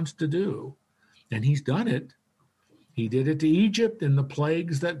whatever he wants to do. And he's done it. He did it to Egypt in the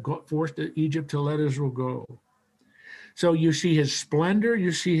plagues that forced Egypt to let Israel go. So you see his splendor,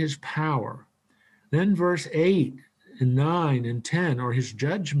 you see his power. Then verse 8 and 9 and 10 are his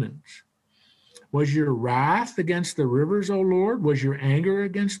judgments. Was your wrath against the rivers, O Lord? Was your anger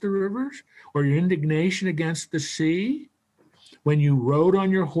against the rivers? Or your indignation against the sea? When you rode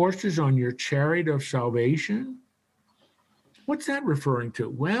on your horses on your chariot of salvation? What's that referring to?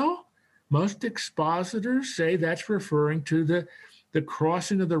 Well, most expositors say that's referring to the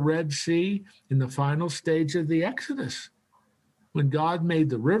crossing of the Red Sea in the final stage of the Exodus, when God made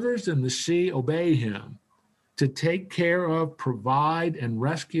the rivers and the sea obey him to take care of, provide, and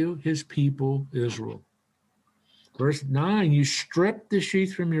rescue his people, Israel. Verse 9, you stripped the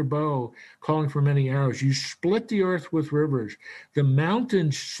sheath from your bow, calling for many arrows. You split the earth with rivers. The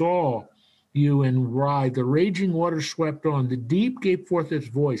mountains saw you and writhed. The raging water swept on. The deep gave forth its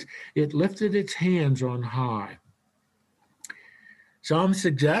voice. It lifted its hands on high. Some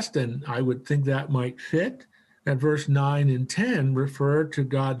suggest, and I would think that might fit, that verse 9 and 10 refer to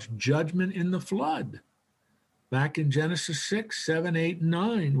God's judgment in the flood. Back in Genesis 6, 7, 8, and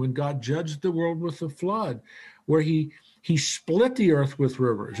 9, when God judged the world with the flood, where he split the earth with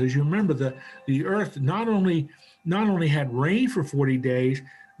rivers. As you remember, the earth not only had rain for 40 days,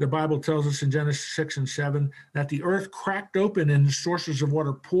 the Bible tells us in Genesis 6 and 7 that the earth cracked open and the sources of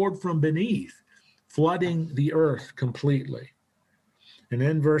water poured from beneath, flooding the earth completely. And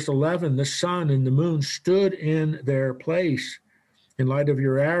then verse 11, the sun and the moon stood in their place in light of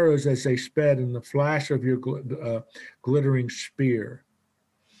your arrows as they sped in the flash of your glittering spear.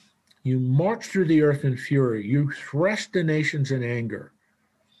 You marched through the earth in fury. You threshed the nations in anger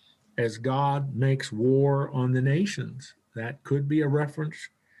as God makes war on the nations. That could be a reference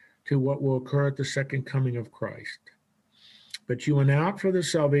to what will occur at the second coming of Christ. But you went out for the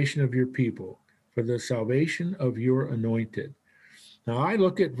salvation of your people, for the salvation of your anointed. Now, I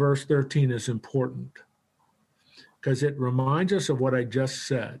look at verse 13 as important because it reminds us of what I just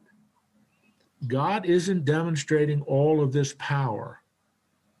said. God isn't demonstrating all of this power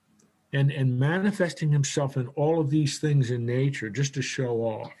and manifesting himself in all of these things in nature just to show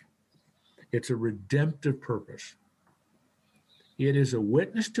off. It's a redemptive purpose. It is a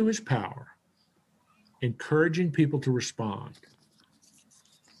witness to his power, encouraging people to respond.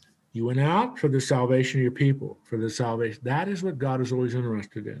 You went out for the salvation of your people, for the salvation. That is what God is always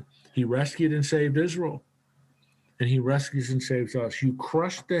interested in. He rescued and saved Israel, and he rescues and saves us. You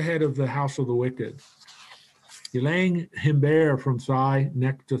crushed the head of the house of the wicked. You're laying him bare from thigh,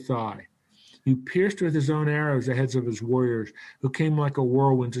 neck to thigh. You pierced with his own arrows the heads of his warriors, who came like a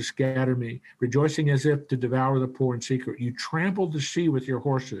whirlwind to scatter me, rejoicing as if to devour the poor in secret. You trampled the sea with your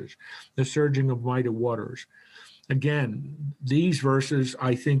horses, the surging of mighty waters. Again, these verses,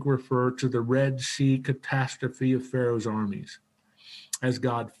 I think, refer to the Red Sea catastrophe of Pharaoh's armies, as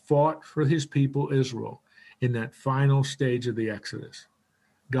God fought for his people Israel in that final stage of the Exodus.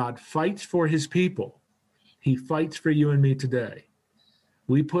 God fights for his people. He fights for you and me today.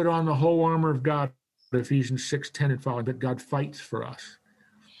 We put on the whole armor of God, Ephesians 6:10 and following, but God fights for us.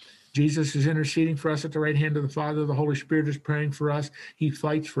 Jesus is interceding for us at the right hand of the Father. The Holy Spirit is praying for us. He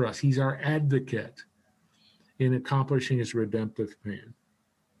fights for us. He's our advocate in accomplishing his redemptive plan.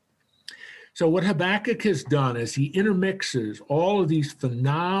 So what Habakkuk has done is he intermixes all of these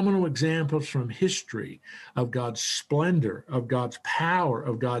phenomenal examples from history of God's splendor, of God's power,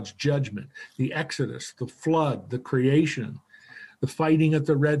 of God's judgment, the Exodus, the flood, the creation, the fighting at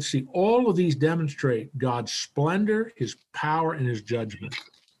the Red Sea. All of these demonstrate God's splendor, his power, and his judgment.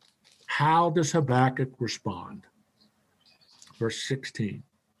 How does Habakkuk respond? Verse 16,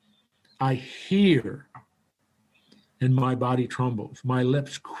 I hear, and my body trembles. My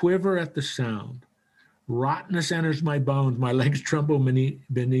lips quiver at the sound. Rottenness enters my bones. My legs tremble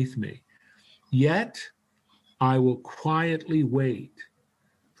beneath me. Yet I will quietly wait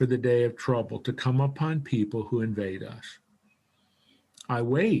for the day of trouble to come upon people who invade us. I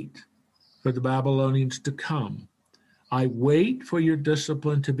wait for the Babylonians to come. I wait for your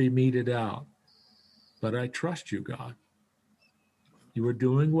discipline to be meted out. But I trust you, God. You are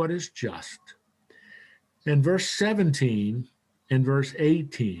doing what is just. And verse 17 and verse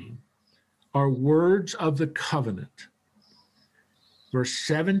 18 are words of the covenant. Verse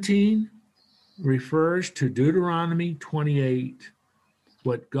 17 refers to Deuteronomy 28,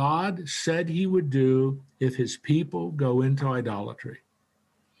 what God said he would do if his people go into idolatry.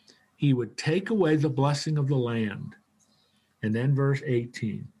 He would take away the blessing of the land. And then verse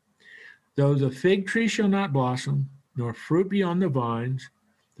 18, though the fig tree shall not blossom, nor fruit be on the vines,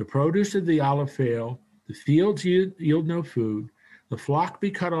 the produce of the olive fail, the fields yield no food, the flock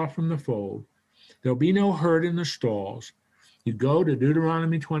be cut off from the fold, there'll be no herd in the stalls. You go to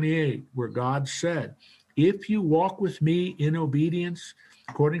Deuteronomy 28, where God said, if you walk with me in obedience,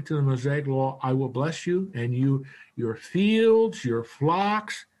 according to the Mosaic law, I will bless you and your fields, your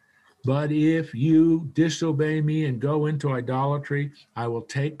flocks. But if you disobey me and go into idolatry, I will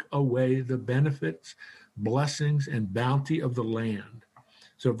take away the benefits, blessings, and bounty of the land.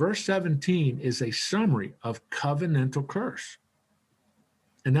 So verse 17 is a summary of covenantal curse.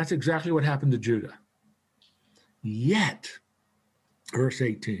 And that's exactly what happened to Judah. Yet, verse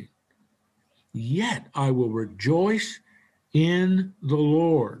 18, yet I will rejoice in the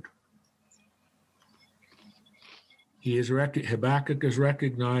Lord. Habakkuk is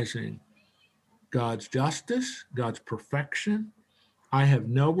recognizing God's justice, God's perfection. I have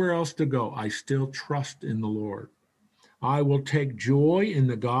nowhere else to go. I still trust in the Lord. I will take joy in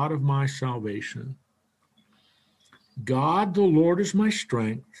the God of my salvation. God, the Lord, is my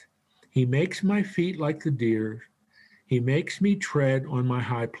strength. He makes my feet like the deer. He makes me tread on my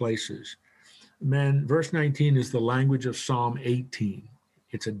high places. Man, verse 19 is the language of Psalm 18.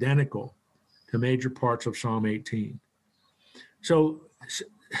 It's identical to major parts of Psalm 18. So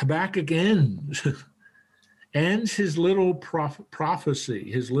Habakkuk ends his little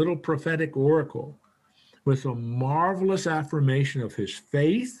prophecy, his little prophetic oracle, with a marvelous affirmation of his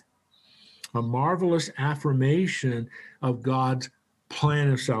faith, a marvelous affirmation of God's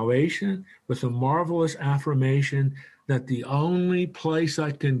plan of salvation, with a marvelous affirmation that the only place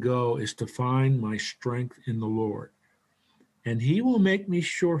I can go is to find my strength in the Lord. And he will make me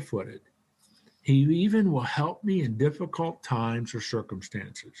sure-footed. He even will help me in difficult times or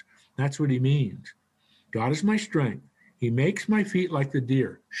circumstances. That's what he means. God is my strength. He makes my feet like the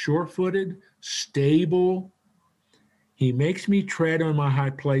deer, sure-footed, stable. He makes me tread on my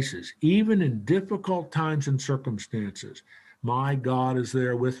high places, even in difficult times and circumstances. My God is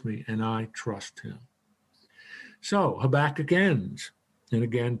there with me, and I trust him. So Habakkuk ends, and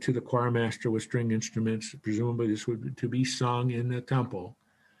again to the choir master with string instruments. Presumably this would be to be sung in the temple.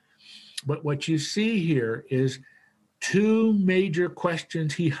 But what you see here is two major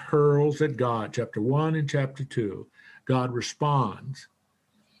questions he hurls at God, chapter 1 and chapter 2. God responds.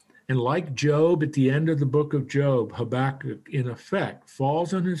 And like Job at the end of the book of Job, Habakkuk, in effect,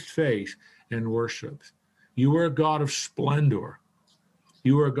 falls on his face and worships. You are a God of splendor.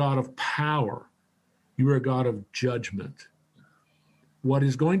 You are a God of power. You are a God of judgment. What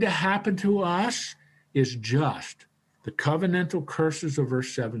is going to happen to us is just the covenantal curses of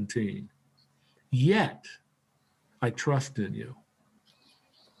verse 17. Yet, I trust in you.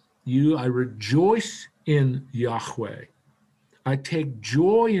 I rejoice in Yahweh. I take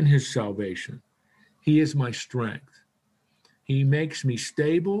joy in his salvation. He is my strength. He makes me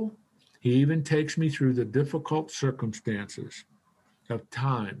stable. He even takes me through the difficult circumstances of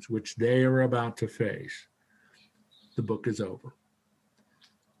times which they are about to face. The book is over.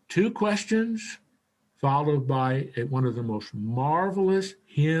 Two questions followed by one of the most marvelous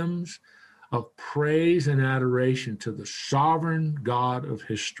hymns of praise and adoration to the sovereign God of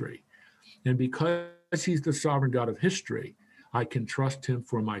history. And because he's the sovereign God of history, I can trust him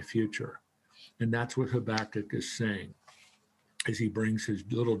for my future. And that's what Habakkuk is saying as he brings his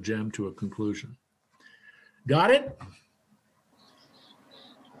little gem to a conclusion. Got it?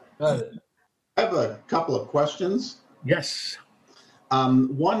 Got it. I have a couple of questions. Yes.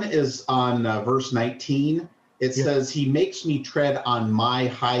 One is on verse 19. It says, he makes me tread on my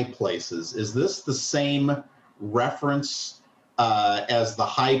high places. Is this the same reference as the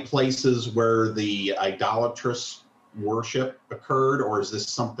high places where the idolatrous worship occurred, or is this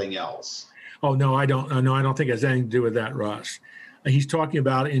something else? Oh, no, I don't think it has anything to do with that, Russ. He's talking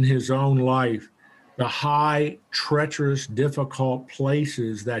about in his own life, the high, treacherous, difficult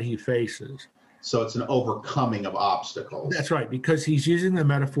places that he faces. So it's an overcoming of obstacles. That's right, because he's using the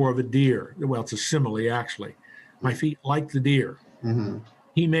metaphor of a deer. Well, it's a simile, actually. My feet like the deer. Mm-hmm.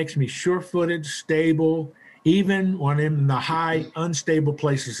 He makes me sure-footed, stable, even when I'm in the high, unstable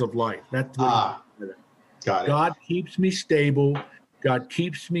places of life. That's what got it. God keeps me stable. God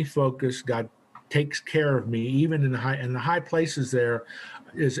keeps me focused. God takes care of me, even in the high places. There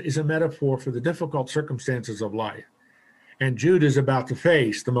is a metaphor for the difficult circumstances of life. And Judah is about to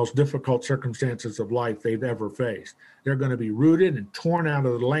face the most difficult circumstances of life they've ever faced. They're going to be rooted and torn out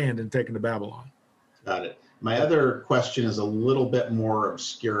of the land and taken to Babylon. Got it. My other question is a little bit more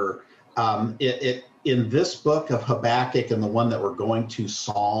obscure. In this book of Habakkuk and the one that we're going to,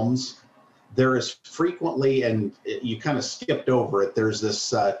 Psalms, there is frequently, and you kind of skipped over it, there's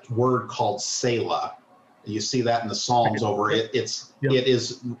this word called Selah. You see that in the Psalms over it. It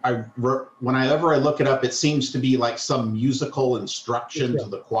is, whenever I look it up, it seems to be like some musical instruction to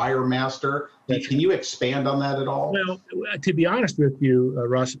the choir master. Can you expand on that at all? Well, to be honest with you,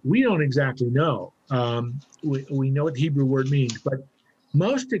 Russ, we don't exactly know. We know what the Hebrew word means, but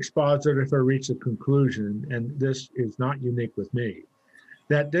most expositors have reached a conclusion, and this is not unique with me,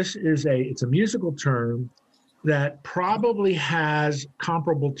 that this is it's a musical term that probably has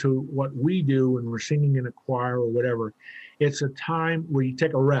comparable to what we do when we're singing in a choir or whatever. It's a time where you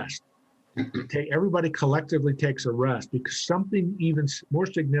take a rest. Everybody collectively takes a rest because something even more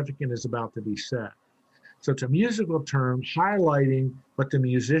significant is about to be said. So it's a musical term highlighting what the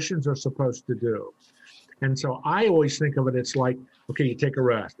musicians are supposed to do. And so I always think of it, it's like, okay, you take a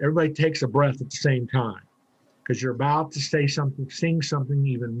rest. Everybody takes a breath at the same time because you're about to say something, sing something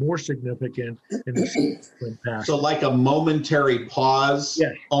even more significant in the subsequent passage. So like a momentary pause,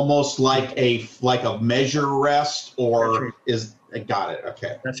 yes. Almost like a measure rest, or got it,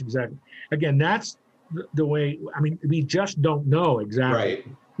 okay. That's exactly. Again, that's the way, we just don't know exactly. Right.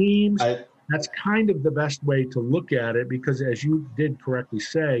 Themes, that's kind of the best way to look at it because as you did correctly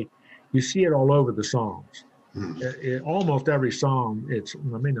say, you see it all over the Psalms. Almost every Psalm,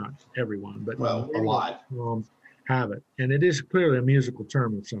 not everyone, but a lot Psalms have it. And it is clearly a musical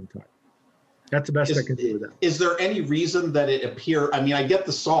term of some type. That's the best I can do with that. Is there any reason that it I get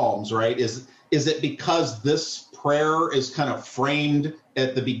the Psalms, right? Is it because this prayer is kind of framed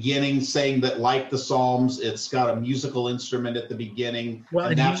at the beginning saying that like the Psalms, it's got a musical instrument at the beginning,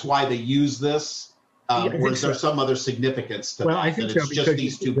 and that's why they use this? Or is there some other significance to that? I think that so, it's because just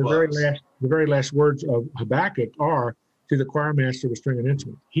these two the books? very last words of Habakkuk are to the choir master with string and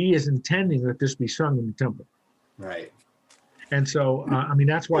instrument. He is intending that this be sung in the temple. Right. And so,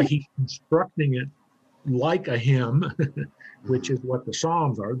 that's why he's constructing it like a hymn, which is what the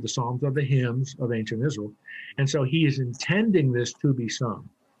Psalms are. The Psalms are the hymns of ancient Israel. And so he is intending this to be sung.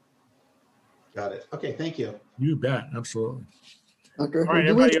 Got it. Okay, thank you. You bet, absolutely. Okay. All right,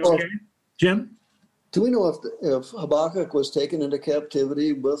 everybody okay? Jim? Do we know if Habakkuk was taken into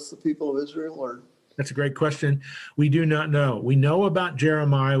captivity with the people of Israel, or? That's a great question. We do not know. We know about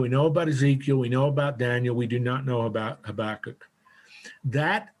Jeremiah. We know about Ezekiel. We know about Daniel. We do not know about Habakkuk.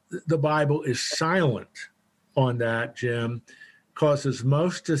 That the Bible is silent on that, Jim, causes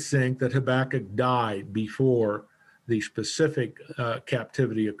most to think that Habakkuk died before the specific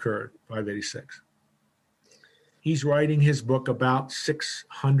captivity occurred, 586. He's writing his book about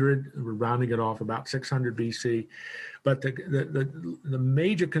 600, we're rounding it off, about 600 BC. But the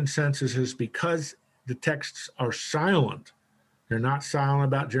major consensus is because the texts are silent, they're not silent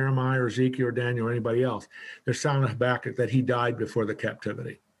about Jeremiah or Ezekiel or Daniel or anybody else. They're silent about Habakkuk, that he died before the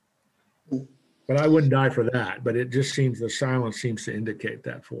captivity. But I wouldn't die for that. But it just seems the silence seems to indicate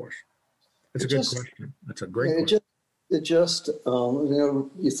that for us. That's a good question. That's a great question.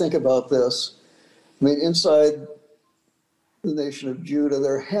 You think about this. I mean, inside the nation of Judah,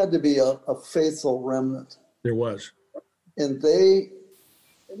 there had to be a faithful remnant. There was. And they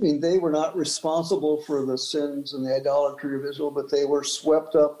were not responsible for the sins and the idolatry of Israel, but they were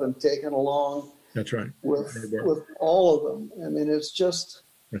swept up and taken along. That's right. With all of them. I mean, it's just.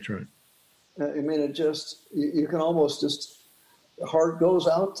 That's right. I mean, it just, you can almost just, the heart goes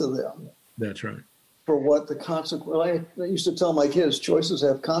out to them. That's right. For what the consequence. I used to tell my kids, choices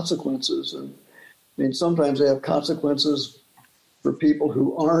have consequences. And I mean, sometimes they have consequences for people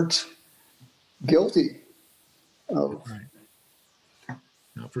who aren't guilty of. Right.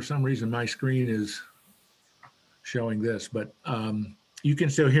 Now, for some reason, my screen is showing this, but you can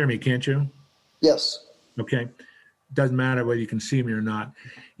still hear me, can't you? Yes. Okay. Doesn't matter whether you can see me or not.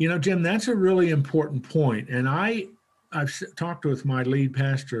 You know, Jim, that's a really important point. And I've talked with my lead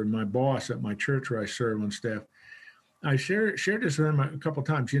pastor, my boss at my church where I serve on staff. I shared this with him a couple of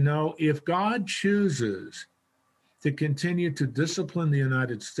times. You know, if God chooses to continue to discipline the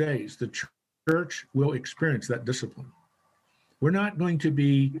United States, the church will experience that discipline. We're not going to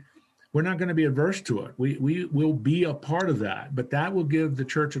be adverse to it. We will be a part of that, but that will give the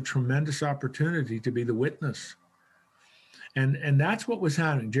church a tremendous opportunity to be the witness. And that's what was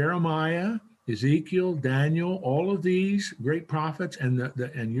happening. Jeremiah, Ezekiel, Daniel, all of these great prophets,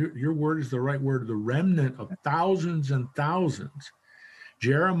 and your word is the right word, the remnant of thousands and thousands.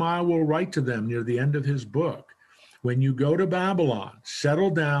 Jeremiah will write to them near the end of his book, when you go to Babylon,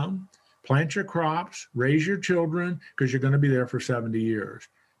 settle down, plant your crops, raise your children, because you're going to be there for 70 years.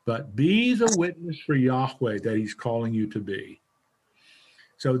 But be the witness for Yahweh that he's calling you to be.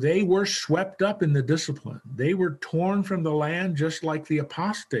 So they were swept up in the discipline. They were torn from the land just like the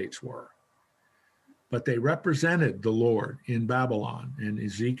apostates were. But they represented the Lord in Babylon. And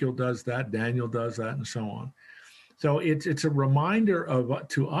Ezekiel does that, Daniel does that, and so on. So it's a reminder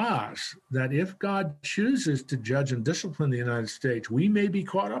to us that if God chooses to judge and discipline the United States, we may be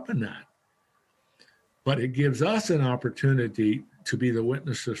caught up in that. But it gives us an opportunity to be the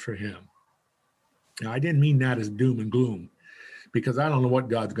witnesses for him. Now, I didn't mean that as doom and gloom, because I don't know what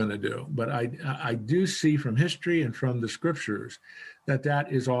God's going to do. But I do see from history and from the scriptures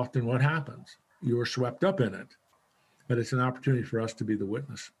that is often what happens. You are swept up in it, but it's an opportunity for us to be the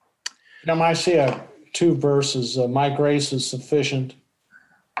witness. Now, I see two verses. My grace is sufficient,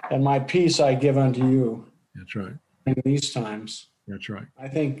 and my peace I give unto you. That's right. In these times. That's right. I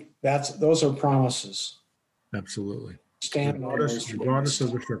think those are promises. Absolutely. Stand regardless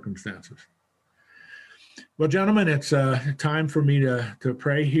of the circumstances. Well, gentlemen, it's time for me to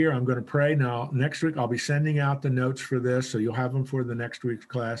pray here. I'm going to pray now. Next week, I'll be sending out the notes for this, so you'll have them for the next week's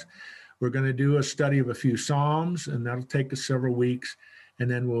class. We're going to do a study of a few Psalms, and that'll take us several weeks, and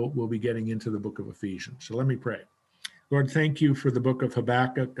then we'll be getting into the book of Ephesians. So let me pray. Lord, thank you for the book of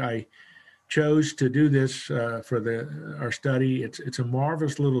Habakkuk. I chose to do this for our study. It's a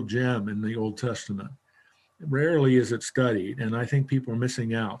marvelous little gem in the Old Testament. Rarely is it studied, and I think people are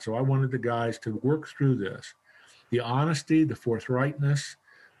missing out. So I wanted the guys to work through this. The honesty, the forthrightness,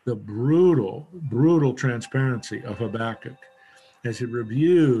 the brutal transparency of Habakkuk as he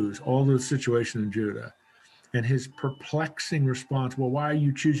reviews all the situation in Judah, and his perplexing response, well, why are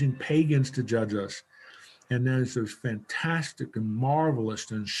you choosing pagans to judge us? And there's those fantastic and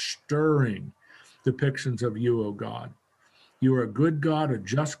marvelous and stirring depictions of you, O God. You are a good God, a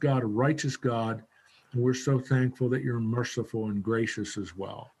just God, a righteous God, and we're so thankful that you're merciful and gracious as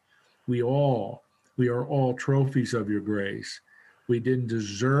well. We are all trophies of your grace. We didn't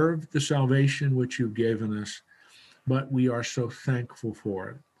deserve the salvation which you've given us, but we are so thankful for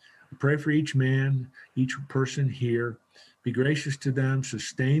it. I pray for each man, each person here. Be gracious to them,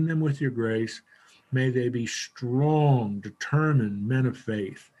 sustain them with your grace. May they be strong, determined men of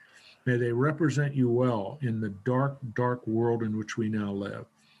faith. May they represent you well in the dark, dark world in which we now live.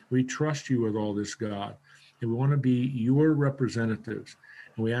 We trust you with all this, God, and we want to be your representatives.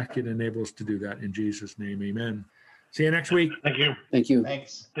 And we ask you to enable us to do that in Jesus' name. Amen. See you next week. Thank you. Thank you.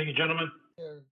 Thanks. Thank you, gentlemen.